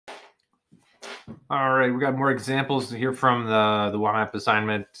All right, we got more examples here from the YMAP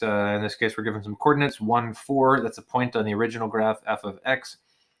assignment. In this case, we're given some coordinates, 1, 4. That's a point on the original graph, f of x.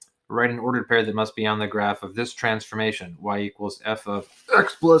 Write an ordered pair that must be on the graph of this transformation, y equals f of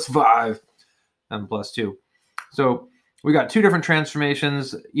x plus 5 and plus 2. So we got two different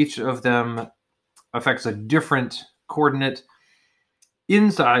transformations. Each of them affects a different coordinate.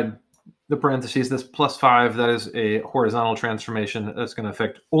 Inside the parentheses, this plus 5, that is a horizontal transformation that's going to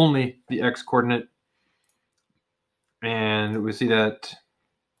affect only the x coordinate. And we see that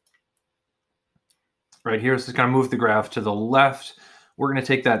right here. So it's going to move the graph to the left. We're going to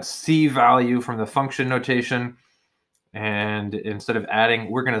take that c value from the function notation, and instead of adding,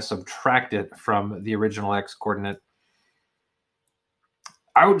 we're going to subtract it from the original x coordinate.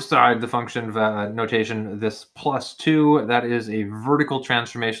 Outside the function notation, this plus 2, that is a vertical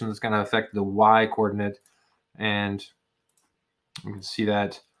transformation that's going to affect the y coordinate. And you can see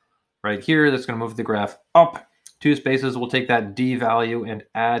that right here. That's going to move the graph up 2 spaces. We'll take that d value and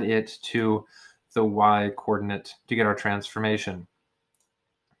add it to the y coordinate to get our transformation.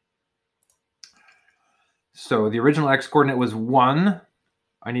 So the original x coordinate was 1.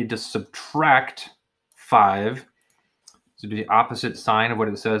 I need to subtract 5. So do the opposite sign of what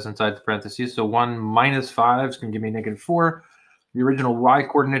it says inside the parentheses. So 1 minus 5 is going to give me -4. The original y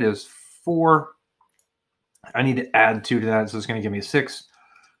coordinate is 4. I need to add 2 to that, so it's going to give me 6.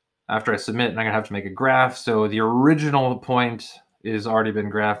 After I submit, I'm going to have to make a graph. So the original point is already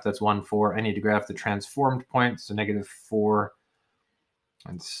been graphed. That's 1, 4. I need to graph the transformed point, so -4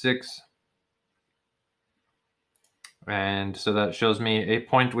 and 6. And so that shows me a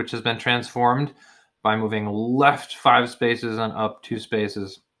point which has been transformed by moving left 5 spaces and up 2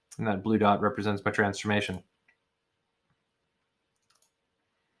 spaces. And that blue dot represents my transformation.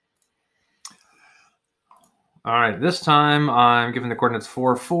 All right, this time I'm given the coordinates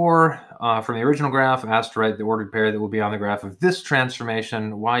 4, 4. From the original graph, I'm asked to write the ordered pair that will be on the graph of this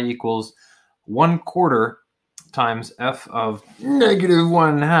transformation, y equals 1/4 times f of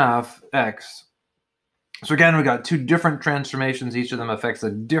 -1/2 x. So again, we got two different transformations. Each of them affects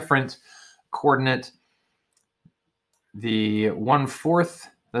a different coordinate. The 1/4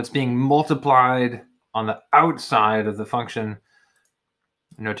 that's being multiplied on the outside of the function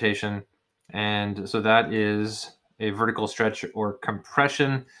notation. And so that is a vertical stretch or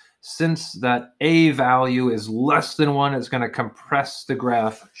compression. Since that a value is less than 1, it's going to compress the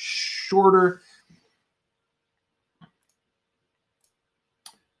graph shorter.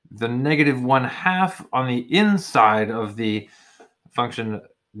 The -1/2 on the inside of the function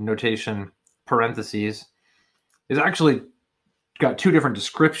notation parentheses is actually got two different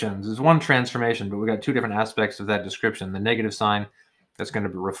descriptions. It's one transformation, but we got two different aspects of that description. The negative sign that's going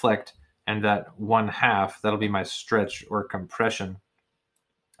to reflect, and that 1/2, that'll be my stretch or compression.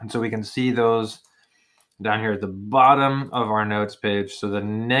 And so we can see those down here at the bottom of our notes page. So the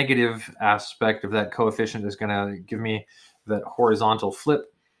negative aspect of that coefficient is going to give me that horizontal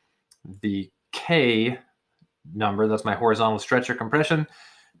flip. The k number, that's my horizontal stretch or compression.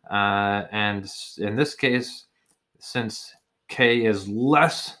 And in this case, since k is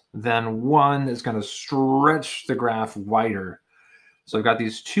less than 1, it's going to stretch the graph wider. So I've got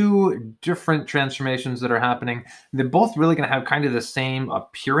these two different transformations that are happening. They're both really going to have kind of the same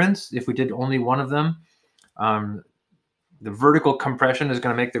appearance if we did only one of them. The vertical compression is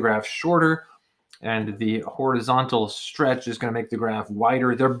going to make the graph shorter, and the horizontal stretch is going to make the graph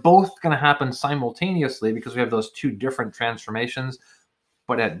wider. They're both going to happen simultaneously because we have those two different transformations,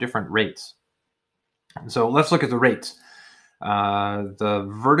 but at different rates. So let's look at the rates. The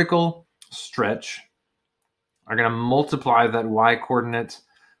vertical stretch are going to multiply that y coordinate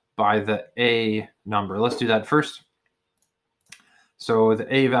by the a number. Let's do that first. So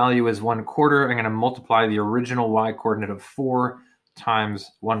the a value is 1/4. I'm going to multiply the original y coordinate of 4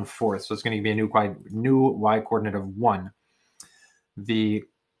 times 1/4. So it's going to be a new y coordinate of 1. The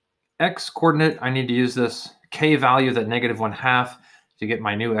x coordinate, I need to use this k value, that -1/2, to get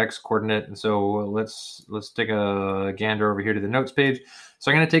my new x coordinate. And so let's take a gander over here to the notes page. So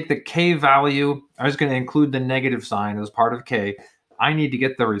I'm going to take the k value. I'm just going to include the negative sign as part of k. I need to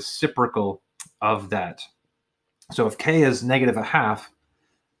get the reciprocal of that. So if k is -1/2,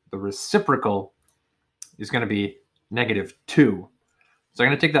 the reciprocal is going to be -2. So I'm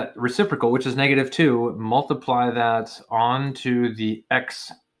going to take that reciprocal, which is -2, multiply that onto the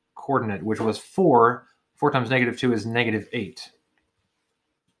x coordinate, which was 4. 4 times -2 is -8.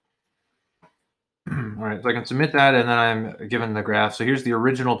 All right, so I can submit that, and then I'm given the graph. So here's the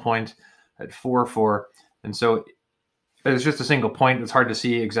original point at 4, 4. And so it's just a single point. It's hard to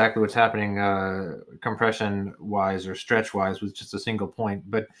see exactly what's happening compression-wise or stretch-wise with just a single point.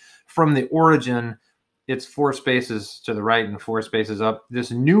 But from the origin, it's 4 spaces to the right and 4 spaces up.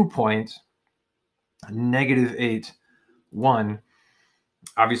 This new point, -8, 1,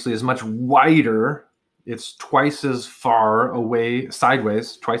 obviously is much wider. It's twice as far away,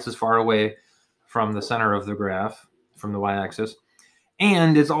 sideways, twice as far away from the center of the graph, from the y-axis.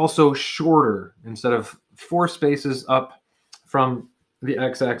 And it's also shorter. Instead of 4 spaces up from the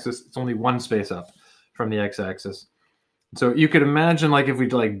x-axis, it's only 1 space up from the x-axis. So you could imagine, like, if we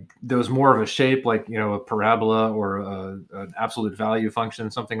there was more of a shape, like, you know, a parabola or an absolute value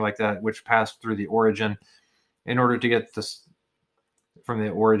function, something like that, which passed through the origin. In order to get this from the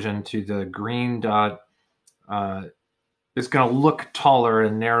origin to the green dot, it's going to look taller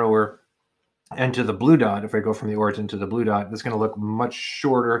and narrower. And to the blue dot, if I go from the origin to the blue dot, it's going to look much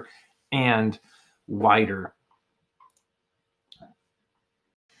shorter and wider.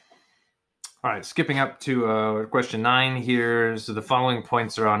 All right, skipping up to question 9 here. So the following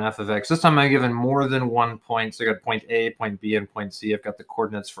points are on f of x. This time I'm given more than 1 point. So I got point A, point B, and point C. I've got the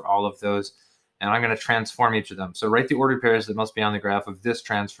coordinates for all of those. And I'm going to transform each of them. So write the ordered pairs that must be on the graph of this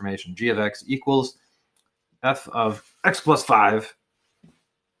transformation. G of x equals f of x plus 5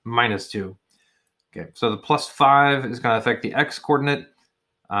 minus 2. Okay, so the plus 5 is going to affect the x coordinate.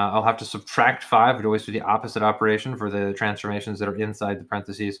 I'll have to subtract 5. I'd always do the opposite operation for the transformations that are inside the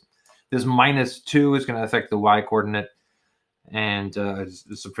parentheses. This minus 2 is going to affect the y coordinate, and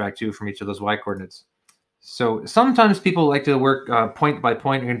subtract 2 from each of those y coordinates. So sometimes people like to work point by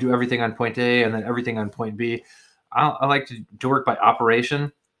point. You're going to do everything on point A and then everything on point B. I like to work by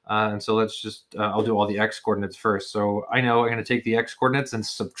operation. And so let's just, I'll do all the x coordinates first. So I know I'm going to take the x coordinates and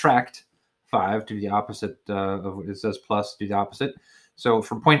subtract 5 to the opposite of what it says plus, do the opposite. So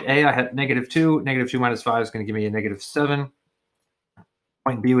from point A, I had -2. -2 minus 5 is going to give me a -7.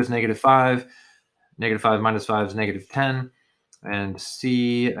 Point B was -5. -5 minus 5 is -10. And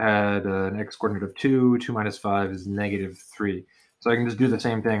C had an x coordinate of 2. 2 minus 5 is -3. So I can just do the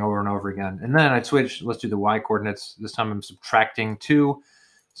same thing over and over again. And then I'd switch. Let's do the y coordinates. This time I'm subtracting 2.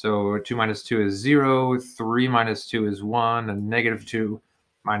 So 2 minus 2 is 0. 3 minus 2 is 1. And -2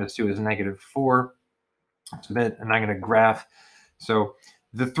 minus 2 is -4. Submit, and I'm going to graph. So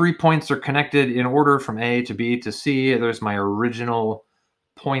the 3 points are connected in order from A to B to C. There's my original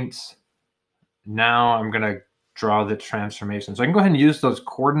points. Now I'm going to draw the transformation. So I can go ahead and use those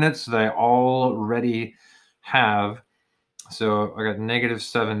coordinates that I already have. So I got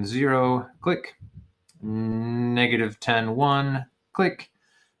 -7, 0, click, -10, 1, click,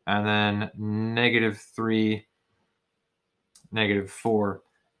 and then -3, -4,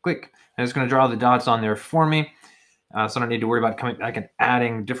 click. And it's going to draw the dots on there for me. So I don't need to worry about coming back and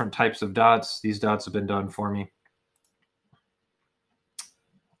adding different types of dots. These dots have been done for me.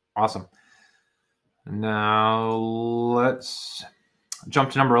 Awesome. Now let's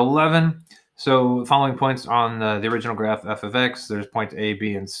jump to number 11. So following points on the original graph f of x, there's points A,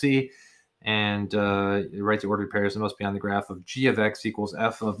 B, and C. And write the ordered pairs that must be on the graph of g of x equals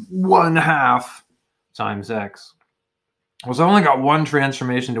f of 1/2 times x. Well, so I've only got one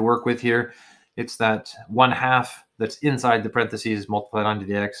transformation to work with here. It's that 1/2 that's inside the parentheses multiplied onto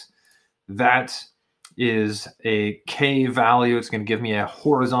the x. That is a k value. It's going to give me a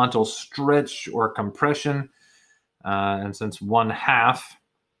horizontal stretch or compression. And since 1/2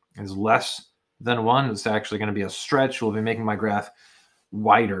 is less than 1, it's actually going to be a stretch. We'll be making my graph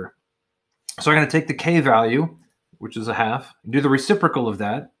wider. So I'm going to take the k value, which is 1/2, do the reciprocal of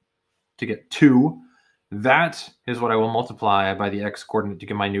that to get 2. That is what I will multiply by the x coordinate to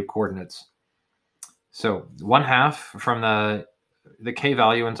get my new coordinates. So 1/2 from the k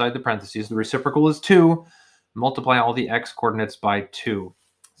value inside the parentheses. The reciprocal is 2. Multiply all the x coordinates by 2.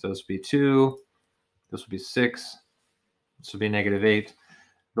 So this will be 2. This will be 6. This will be -8.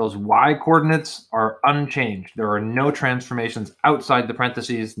 Those y coordinates are unchanged. There are no transformations outside the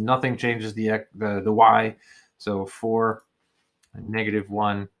parentheses. Nothing changes the y. So 4,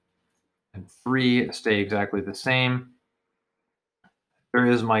 -1, and 3 stay exactly the same. There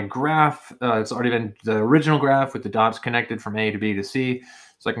is my graph. It's already been the original graph with the dots connected from A to B to C.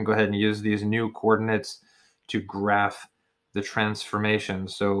 So I can go ahead and use these new coordinates to graph the transformation.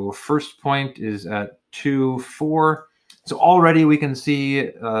 So first point is at 2, 4. So already we can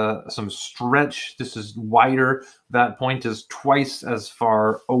see some stretch. This is wider. That point is twice as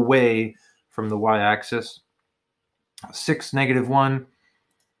far away from the y-axis. 6, -1.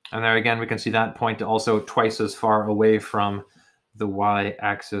 And there again, we can see that point also twice as far away from the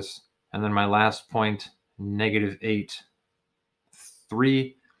y-axis. And then my last point, -8,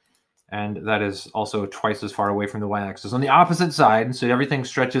 3. and that is also twice as far away from the y-axis. On the opposite side, so everything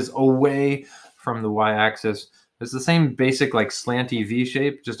stretches away from the y-axis. It's the same basic like slanty V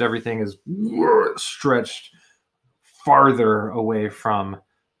shape, just everything is stretched farther away from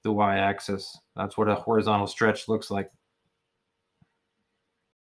the y-axis. That's what a horizontal stretch looks like.